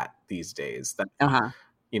is at these days. That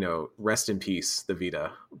rest in peace, the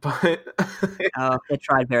Vita. But it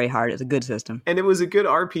tried very hard. It's a good system. And it was a good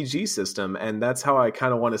RPG system. And that's how I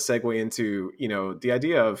kind of want to segue into, the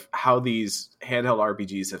idea of how these handheld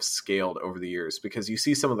RPGs have scaled over the years, because you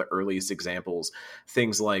see some of the earliest examples,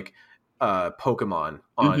 things like Pokemon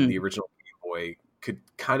on the original Game Boy could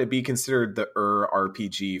kind of be considered the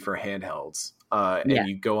RPG for handhelds. Yeah. And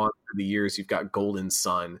you go on through the years, you've got Golden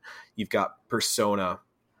Sun, you've got Persona.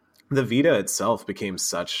 The Vita itself became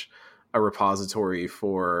such a repository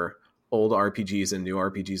for old RPGs and new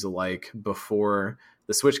RPGs alike. Before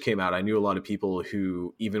the Switch came out, I knew a lot of people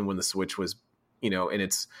who, even when the Switch was, in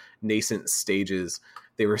its nascent stages,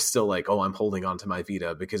 they were still like, oh, I'm holding on to my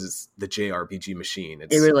Vita because it's the JRPG machine.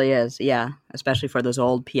 It really is, yeah. Especially for those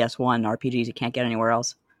old PS1 RPGs you can't get anywhere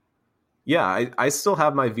else. Yeah, I still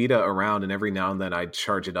have my Vita around, and every now and then I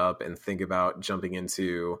charge it up and think about jumping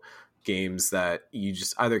into games that you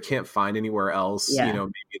just either can't find anywhere else. Yeah.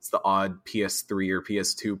 Maybe it's the odd PS3 or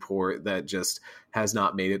PS2 port that just has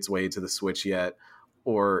not made its way to the Switch yet,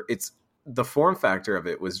 or it's the form factor of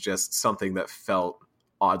it was just something that felt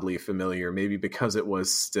oddly familiar, maybe because it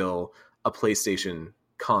was still a PlayStation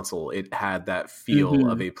console. It had that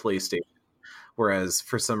feel of a PlayStation, whereas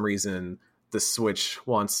for some reason the Switch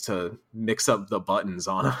wants to mix up the buttons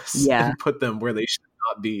on us and put them where they should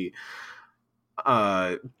not be.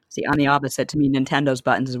 See, on the opposite, to me, Nintendo's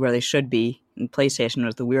buttons is where they should be, and PlayStation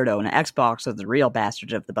was the weirdo, and Xbox was the real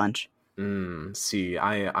bastard of the bunch. See,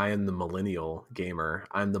 I am the millennial gamer.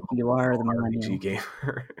 You are the RPG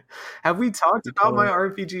gamer. Have we talked about my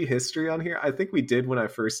RPG history on here? I think we did when I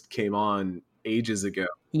first came on ages ago.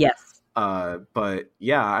 Yes. But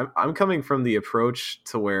yeah, I'm coming from the approach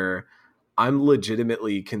to where I'm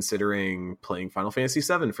legitimately considering playing Final Fantasy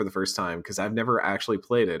VII for the first time because I've never actually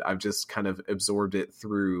played it. I've just kind of absorbed it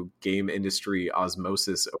through game industry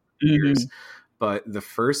osmosis over the years. But the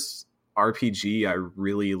first RPG I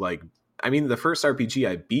really the first RPG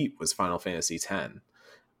I beat was Final Fantasy X.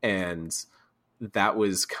 And that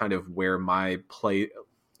was kind of where my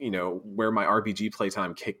RPG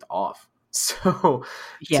playtime kicked off. So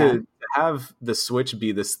to have the Switch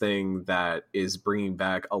be this thing that is bringing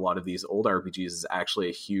back a lot of these old RPGs is actually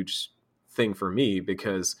a huge thing for me,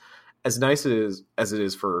 because as nice as it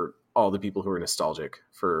is for all the people who are nostalgic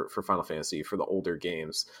for Final Fantasy, for the older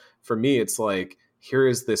games, for me, it's like, here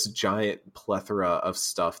is this giant plethora of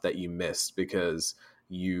stuff that you missed because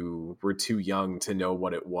you were too young to know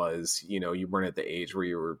what it was. You weren't at the age where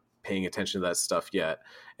you were paying attention to that stuff yet,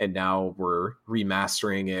 and now we're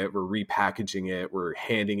remastering it, we're repackaging it, we're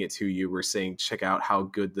handing it to you, we're saying, check out how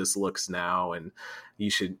good this looks now, and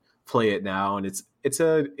you should play it now, and it's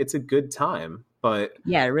a good time. But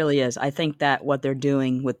yeah, it really is. I think that what they're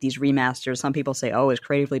doing with these remasters, some people say, oh, it's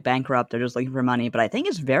creatively bankrupt, they're just looking for money, but I think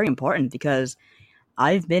it's very important because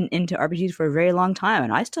I've been into RPGs for a very long time,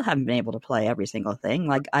 and I still haven't been able to play every single thing.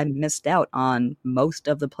 Like, I missed out on most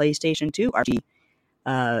of the PlayStation 2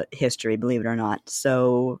 RPG history, believe it or not.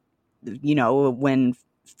 So, when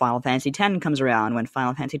Final Fantasy X comes around, when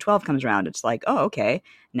Final Fantasy 12 comes around, it's like, oh, okay,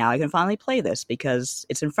 now I can finally play this because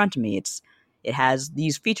it's in front of me. It has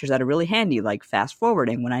these features that are really handy, like fast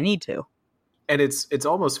forwarding when I need to. And it's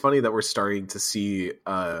almost funny that we're starting to see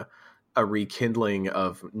a rekindling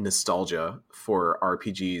of nostalgia for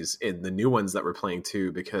RPGs in the new ones that we're playing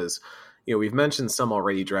too, because we've mentioned some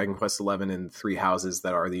already, Dragon Quest XI and Three Houses,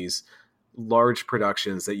 that are these large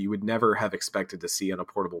productions that you would never have expected to see on a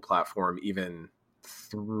portable platform even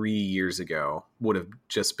 3 years ago. Would have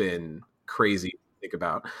just been crazy to think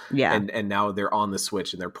about. Yeah. And now they're on the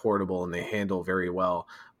Switch and they're portable and they handle very well.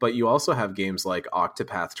 But you also have games like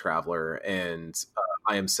Octopath Traveler and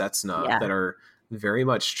I Am Setsuna that are very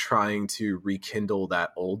much trying to rekindle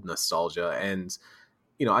that old nostalgia. And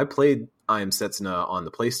I played I Am Setsuna on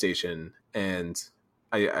the PlayStation, and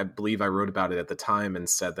I believe I wrote about it at the time and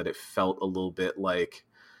said that it felt a little bit like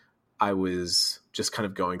I was just kind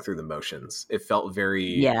of going through the motions. It felt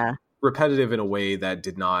very repetitive in a way that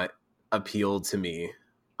did not appeal to me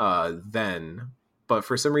then. But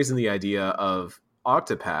for some reason, the idea of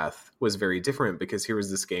Octopath was very different, because here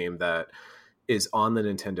was this game that is on the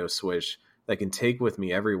Nintendo Switch that I can take with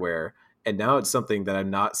me everywhere. And now it's something that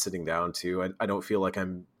I'm not sitting down to. I don't feel like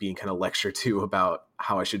I'm being kind of lectured to about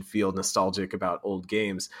how I should feel nostalgic about old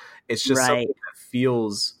games. It's just something that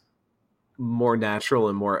feels more natural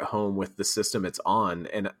and more at home with the system it's on.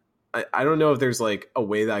 And I don't know if there's like a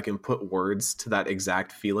way that I can put words to that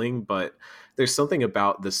exact feeling, but there's something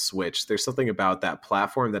about the Switch. There's something about that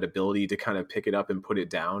platform, that ability to kind of pick it up and put it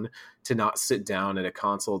down, to not sit down at a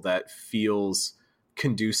console that feels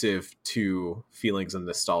conducive to feelings of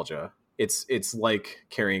nostalgia. It's like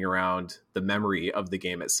carrying around the memory of the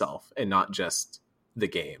game itself and not just the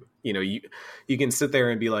game. You can sit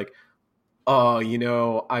there and be like,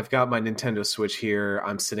 oh, I've got my Nintendo Switch here.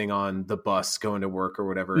 I'm sitting on the bus going to work or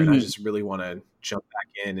whatever, and I just really want to jump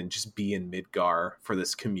back in and just be in Midgar for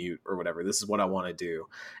this commute or whatever. This is what I want to do.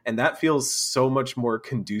 And that feels so much more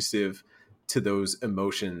conducive to those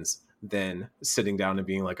emotions than sitting down and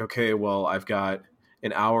being like, okay, well, I've got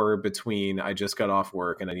an hour between I just got off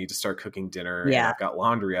work and I need to start cooking dinner and Yeah. I've got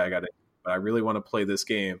laundry I got to, but I really want to play this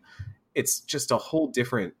game. It's just a whole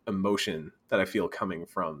different emotion that I feel coming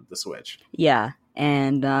from the Switch. Yeah.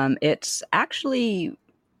 And it's actually,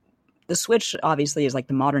 the Switch obviously is like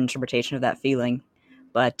the modern interpretation of that feeling,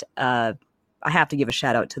 but I have to give a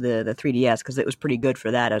shout out to the 3DS because it was pretty good for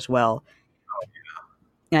that as well.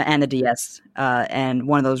 And the DS. And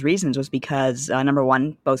one of those reasons was because, number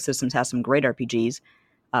one, both systems have some great RPGs.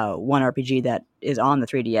 One RPG that is on the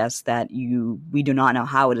 3DS that we do not know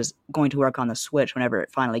how it is going to work on the Switch whenever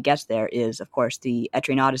it finally gets there is, of course, the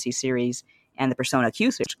Etrian Odyssey series and the Persona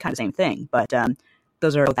Q series, kind of the same thing. But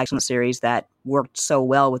those are both excellent series that worked so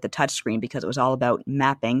well with the touchscreen because it was all about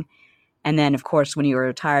mapping. And then, of course, when you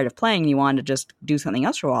were tired of playing and you wanted to just do something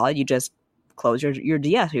else for a while, you just close your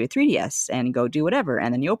DS or your 3DS and go do whatever,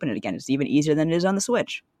 and then you open it again. It's even easier than it is on the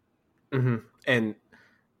Switch. Mm-hmm. And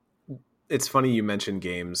it's funny you mentioned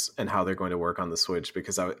games and how they're going to work on the Switch,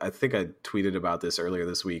 because I think I tweeted about this earlier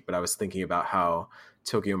this week, but I was thinking about how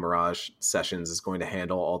Tokyo Mirage Sessions is going to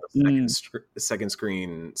handle all the second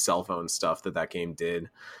screen cell phone stuff that game did.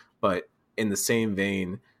 But in the same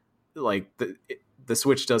vein, like the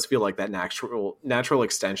Switch does feel like that natural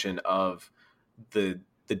extension of the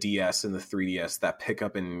DS and the 3DS, that pick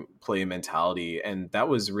up and play mentality. And that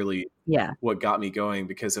was really what got me going,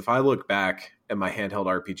 because if I look back at my handheld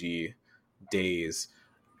RPG days,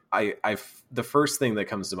 the first thing that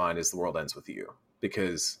comes to mind is The World Ends With You,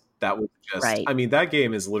 because that was just I mean, that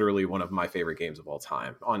game is literally one of my favorite games of all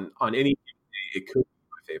time. On any day, it could be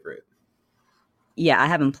my favorite. Yeah, I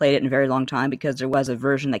haven't played it in a very long time because there was a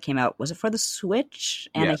version that came out. Was it for the Switch?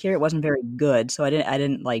 And I hear it wasn't very good, so I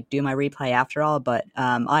didn't like do my replay after all. But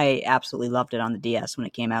I absolutely loved it on the DS when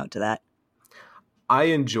it came out to that. I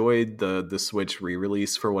enjoyed the Switch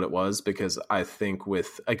re-release for what it was, because I think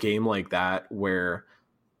with a game like that, where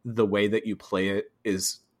the way that you play it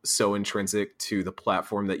is so intrinsic to the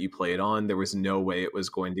platform that you play it on, there was no way it was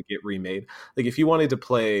going to get remade. Like, if you wanted to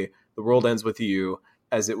play The World Ends With You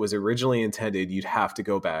as it was originally intended, you'd have to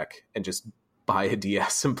go back and just buy a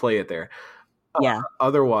DS and play it there. Yeah.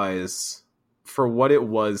 Otherwise, for what it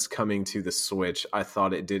was coming to the Switch, I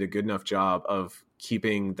thought it did a good enough job of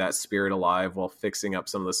keeping that spirit alive while fixing up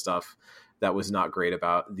some of the stuff that was not great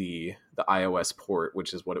about the iOS port,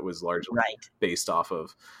 which is what it was largely based off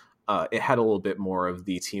of. It had a little bit more of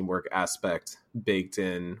the teamwork aspect baked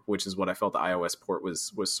in, which is what I felt the iOS port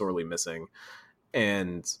was sorely missing.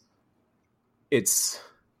 And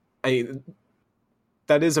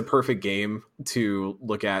that is a perfect game to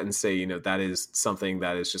look at and say, that is something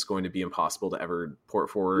that is just going to be impossible to ever port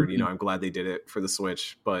forward. Mm-hmm. I'm glad they did it for the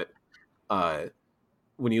Switch, but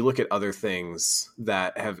when you look at other things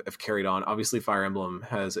that have carried on, obviously Fire Emblem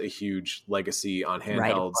has a huge legacy on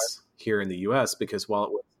handhelds here in the US, because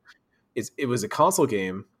while it was a console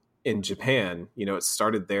game in Japan, it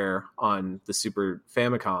started there on the Super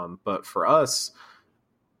Famicom, but for us,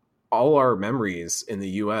 all our memories in the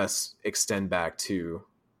US extend back to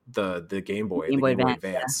the Game Boy, the Game Boy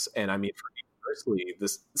Advance. Yeah. And I mean, for me personally,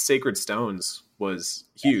 this Sacred Stones was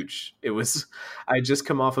huge. It was, I just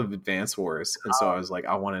come off of Advance Wars, and so I was like,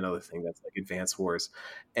 I want another thing that's like Advance Wars.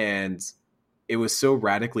 And it was so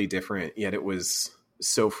radically different, yet it was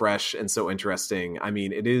so fresh and so interesting. I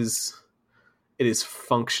mean, it is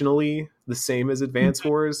functionally the same as Advance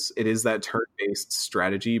Wars. It is that turn-based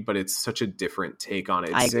strategy, but it's such a different take on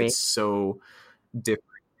it. I agree. It's so different.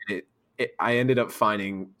 I ended up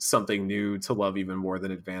finding something new to love even more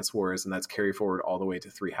than Advance Wars, and that's carry forward all the way to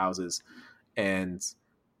Three Houses. And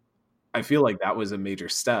I feel like that was a major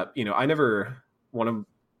step. One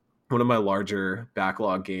of my larger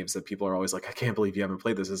backlog games that people are always like, I can't believe you haven't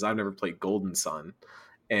played this, is I've never played Golden Sun.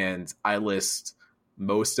 And I list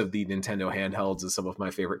most of the Nintendo handhelds as some of my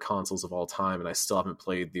favorite consoles of all time, and I still haven't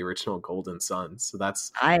played the original Golden Sun. So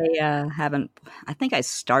I haven't. I think I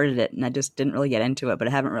started it and I just didn't really get into it, but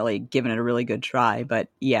I haven't really given it a really good try. But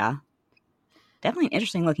yeah, definitely an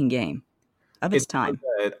interesting looking game of its time.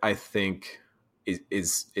 That I think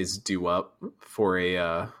is due up for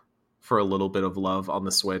a little bit of love on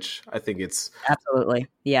the Switch. I think it's absolutely,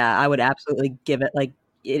 yeah, I would absolutely give it like.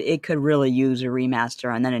 It could really use a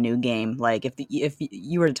remaster and then a new game. Like if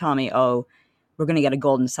you were to tell me, oh, we're going to get a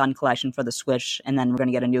Golden Sun collection for the Switch and then we're going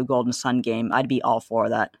to get a new Golden Sun game, I'd be all for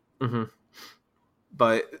that. Mm-hmm.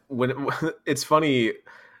 But it's funny,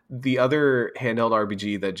 the other handheld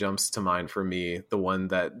RPG that jumps to mind for me, the one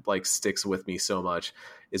that like sticks with me so much,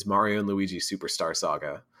 is Mario and Luigi Superstar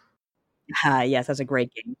Saga. Yes, that's a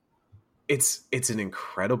great game. it's an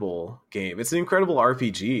incredible game. It's an incredible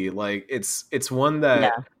RPG. Like it's one that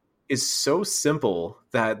Yeah. is so simple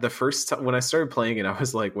that the first time when I started playing it, I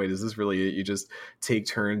was like, wait, is this really it? You just take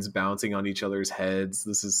turns bouncing on each other's heads.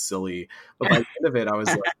 This is silly. But by the end of it, I was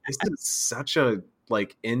like, this is such a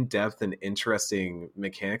like in-depth and interesting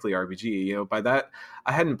mechanically RPG. You know, by that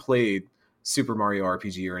I hadn't played Super Mario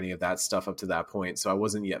RPG or any of that stuff up to that point, so I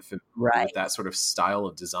wasn't yet familiar Right. with that sort of style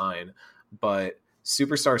of design. But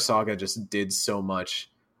Superstar Saga just did so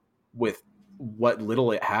much with what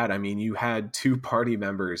little it had. I mean, you had two party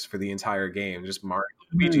members for the entire game, just Mario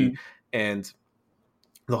and Luigi, Mhm. and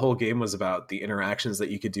the whole game was about the interactions that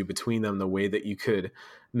you could do between them, the way that you could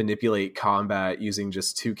manipulate combat using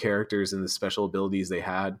just two characters and the special abilities they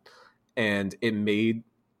had. And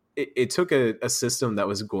it took a system that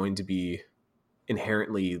was going to be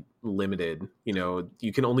inherently limited. You know,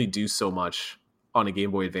 you can only do so much on a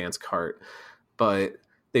Game Boy Advance cart, but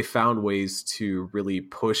they found ways to really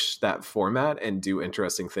push that format and do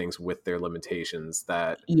interesting things with their limitations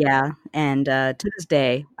that Yeah, and to this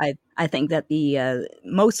day, I think that the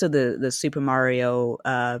most of the Super Mario,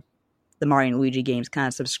 the Mario and Luigi games kind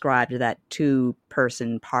of subscribe to that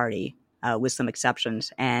two-person party, with some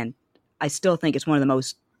exceptions, and I still think it's one of the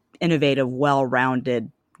most innovative,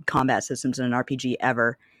 well-rounded combat systems in an RPG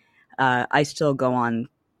ever. I still go on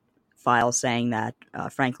file saying that,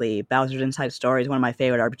 frankly, Bowser's Inside Story is one of my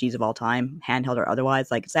favorite RPGs of all time, handheld or otherwise.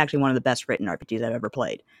 Like, it's actually one of the best written RPGs I've ever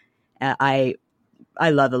played. I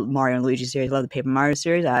love the Mario and Luigi series. I love the Paper Mario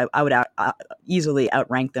series. I would easily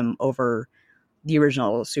outrank them over the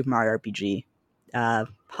original Super Mario RPG.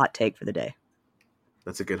 Hot take for the day.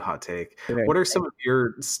 that's a good hot take. Very What hot are take. some of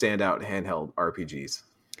your standout handheld RPGs?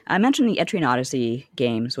 I mentioned the Etrian Odyssey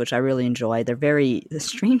games, which I really enjoy. They're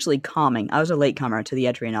strangely calming. I was a latecomer to the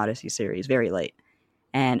Etrian Odyssey series, very late.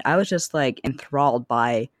 And I was just like enthralled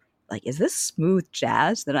by, like, is this smooth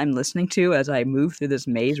jazz that I'm listening to as I move through this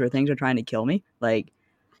maze where things are trying to kill me? Like,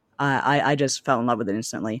 I just fell in love with it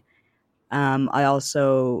instantly. I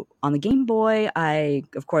also, on the Game Boy,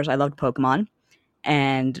 of course I loved Pokemon,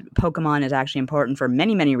 and Pokemon is actually important for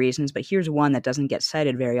many, many reasons, but here's one that doesn't get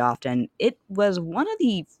cited very often. It was one of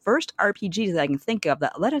the first RPGs that I can think of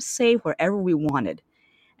that let us save wherever we wanted.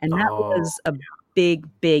 And that Oh, was a big,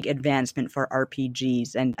 big advancement for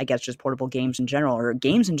RPGs and I guess just portable games in general, or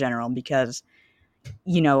games in general, because,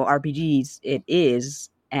 RPGs, it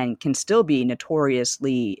is and can still be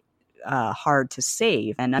notoriously hard to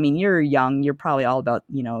save. And I mean, you're young, you're probably all about,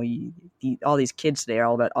 all these kids today are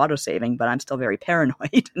all about autosaving, but I'm still very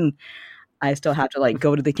paranoid and I still have to like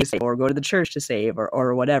go to the save or go to the church to save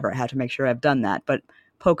or whatever. I have to make sure I've done that. But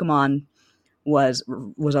Pokemon was a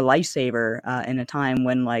lifesaver in a time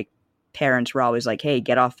when like parents were always like, "Hey,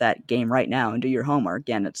 get off that game right now and do your homework."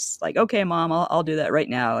 And it's like, "Okay, mom, I'll do that right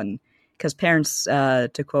now." And because parents,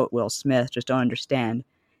 to quote Will Smith, just don't understand.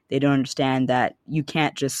 They don't understand that you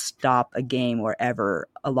can't just stop a game wherever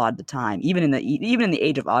a lot of the time, even in the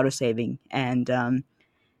age of autosaving, and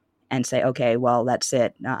say, "Okay, well, that's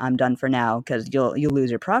it. I'm done for now," because you'll lose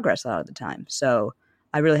your progress a lot of the time. So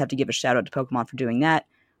I really have to give a shout out to Pokemon for doing that.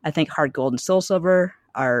 I think Heart Gold and Soul Silver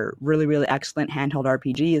are really, really excellent handheld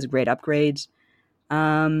RPGs, great upgrades.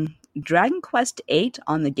 Dragon Quest VIII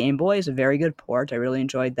on the Game Boy is a very good port. I really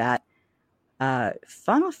enjoyed that.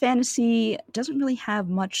 Final Fantasy doesn't really have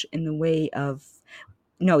much in the way of.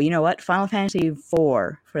 No, you know what? Final Fantasy IV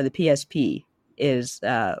for the PSP is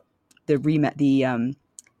the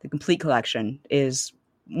complete collection is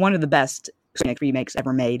one of the best remakes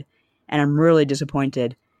ever made, and I'm really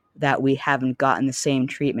disappointed that we haven't gotten the same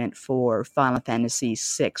treatment for Final Fantasy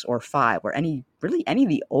VI or V or any of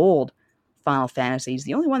the old Final Fantasies.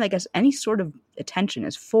 The only one that gets any sort of attention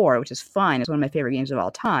is 4, which is fine. It's one of my favorite games of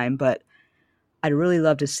all time, but I'd really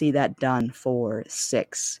love to see that done for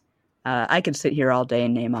 6. I could sit here all day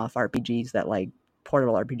and name off RPGs that like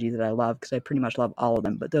portable RPGs that I love because I pretty much love all of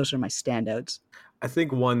them, but those are my standouts. I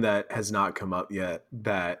think one that has not come up yet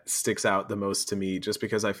that sticks out the most to me, just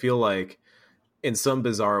because I feel like in some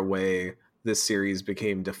bizarre way, this series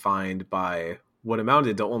became defined by what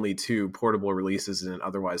amounted to only 2 portable releases in an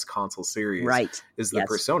otherwise console series, Right. is the Yes.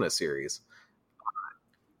 Persona series.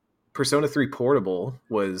 Persona 3 Portable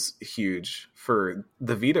was huge for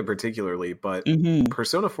the Vita particularly, but Mm-hmm.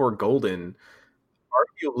 Persona 4 Golden,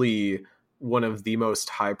 arguably one of the most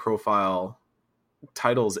high profile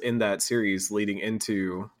titles in that series leading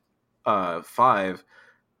into 5.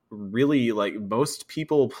 Really, like, most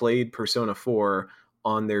people played Persona 4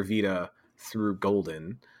 on their Vita through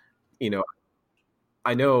Golden. You know,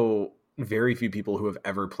 I know very few people who have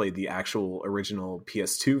ever played the actual original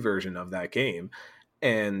PS2 version of that game.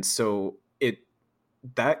 And so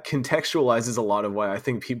that contextualizes a lot of why I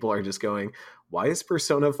think people are just going, why is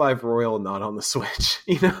Persona 5 Royal not on the Switch?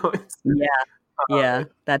 Yeah,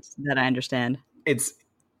 that I understand.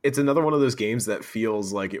 It's another one of those games that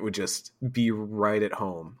feels like it would just be right at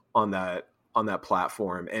home on that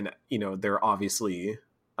platform. And there are obviously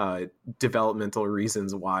developmental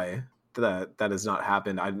reasons why that has not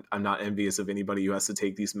happened. I'm not envious of anybody who has to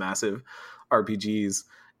take these massive RPGs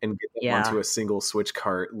and get them onto a single Switch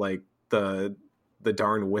cart like the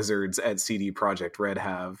darn wizards at CD Projekt Red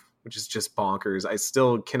have, which is just bonkers. I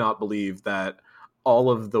still cannot believe that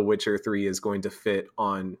all of The Witcher 3 is going to fit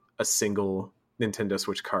on a single Nintendo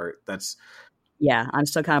Switch cart. I'm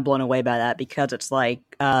still kind of blown away by that, because it's like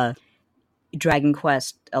Dragon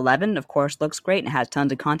Quest 11, of course, looks great and has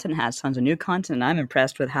tons of content, has tons of new content, and I'm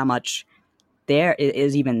impressed with how much there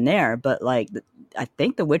is even there. But like, I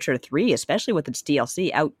think The Witcher 3, especially with its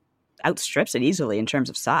DLC, outstrips it easily in terms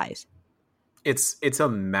of size. It's a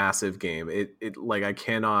massive game. It like I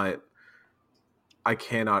cannot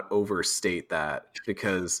overstate that,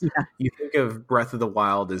 because you think of Breath of the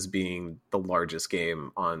Wild as being the largest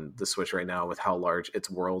game on the Switch right now with how large its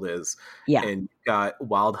world is. Yeah. And you've got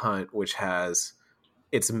Wild Hunt, which has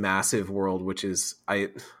its massive world, which is, I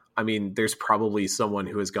mean, there's probably someone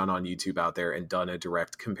who has gone on YouTube out there and done a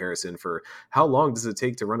direct comparison for how long does it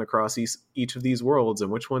take to run across each of these worlds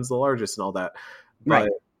and which one's the largest and all that.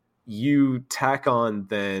 But you tack on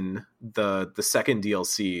then the second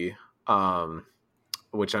DLC,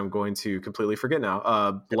 which I'm going to completely forget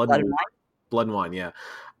now. Blood and Wine, yeah.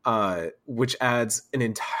 Which adds an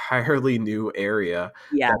entirely new area.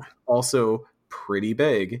 Yeah. That's also pretty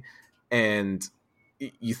big. And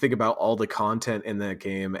you think about all the content in that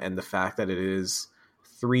game and the fact that it is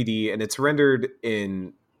 3D and it's rendered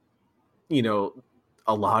in,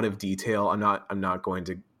 a lot of detail. I'm not going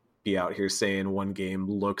to be out here saying one game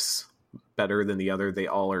looks better than the other. They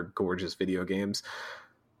all are gorgeous video games.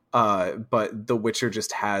 But The Witcher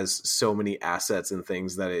just has so many assets and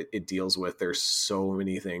things that it deals with. There's so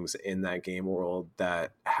many things in that game world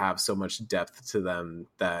that have so much depth to them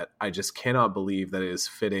that I just cannot believe that it is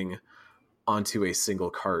fitting onto a single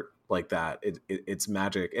cart like that. It's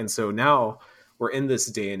magic. And so now we're in this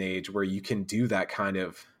day and age where you can do that kind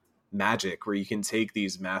of magic, where you can take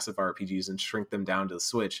these massive RPGs and shrink them down to the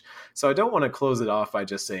Switch. So I don't want to close it off by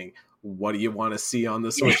just saying, what do you want to see on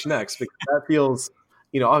the Switch next? Because that feels...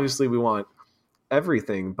 obviously we want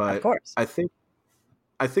everything, but of course. I think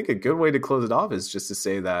a good way to close it off is just to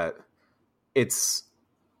say that it's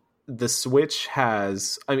the Switch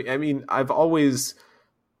has, I mean, I've always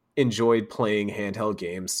enjoyed playing handheld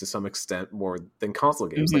games to some extent more than console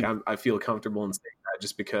games. Mm-hmm. Like I feel comfortable in saying that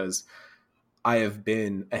just because I have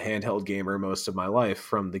been a handheld gamer most of my life,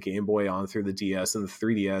 from the Game Boy on through the DS and the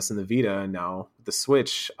 3DS and the Vita, and now the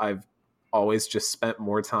Switch. I've always just spent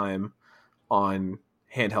more time on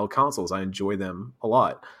handheld consoles. I enjoy them a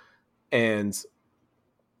lot. But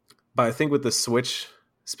I think with the Switch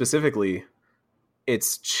specifically,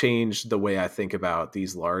 it's changed the way I think about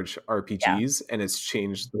these large RPGs, and it's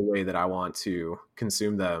changed the way that I want to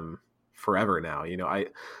consume them forever now.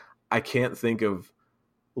 I can't think of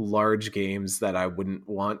large games that I wouldn't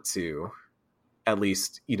want to at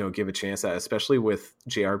least, give a chance at, especially with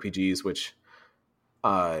JRPGs, which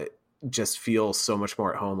just feel so much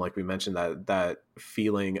more at home. Like we mentioned, that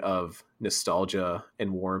feeling of nostalgia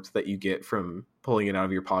and warmth that you get from pulling it out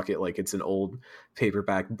of your pocket like it's an old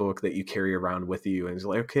paperback book that you carry around with you, and it's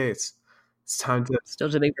like, okay, it's time to... Still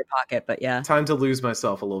too big for pocket, but yeah. Time to lose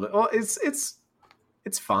myself a little bit. Well,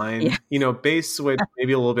 it's fine. Yeah. Base Switch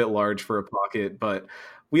maybe a little bit large for a pocket, but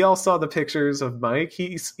we all saw the pictures of Mike.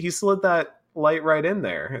 He slid that light right in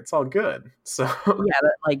there. It's all good. So yeah,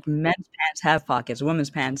 but like men's pants have pockets. Women's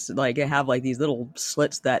pants like have like these little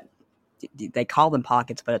slits that they call them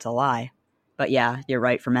pockets, but it's a lie. But yeah, you're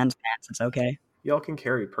right. For men's pants, it's okay. Y'all can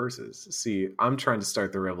carry purses. See, I'm trying to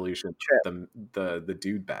start the revolution. The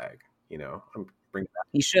dude bag. I'm bringing that.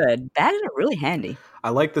 You should. Bags are really handy. I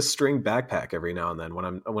like the string backpack every now and then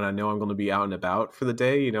when I know I'm going to be out and about for the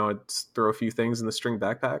day. I'd throw a few things in the string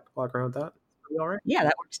backpack, walk around with that. All right. Yeah,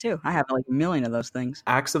 that works too. I have like a million of those things.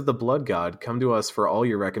 Axe of the Blood God, come to us for all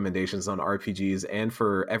your recommendations on RPGs and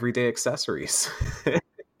for everyday accessories.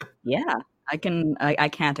 Yeah, I can't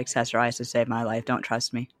accessorize to save my life. Don't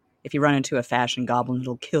trust me. If you run into a fashion goblin,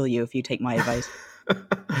 it'll kill you if you take my advice.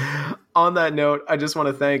 On that note, I just want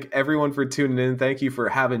to thank everyone for tuning in. Thank you for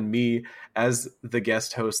having me as the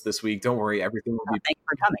guest host this week. Don't worry, everything will be... Thank you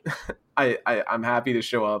for coming. I'm happy to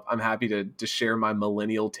show up. I'm happy to share my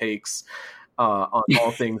millennial takes on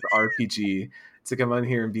all things RPG, to come on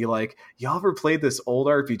here and be like, y'all ever played this old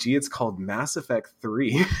RPG? It's called Mass Effect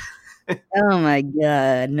 3. Oh my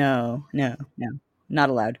god, no, not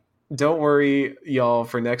allowed. Don't worry, y'all.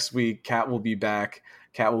 For next week, Kat will be back.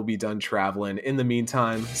 Kat will be done traveling. In the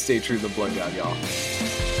meantime, stay true to the Blood God, y'all.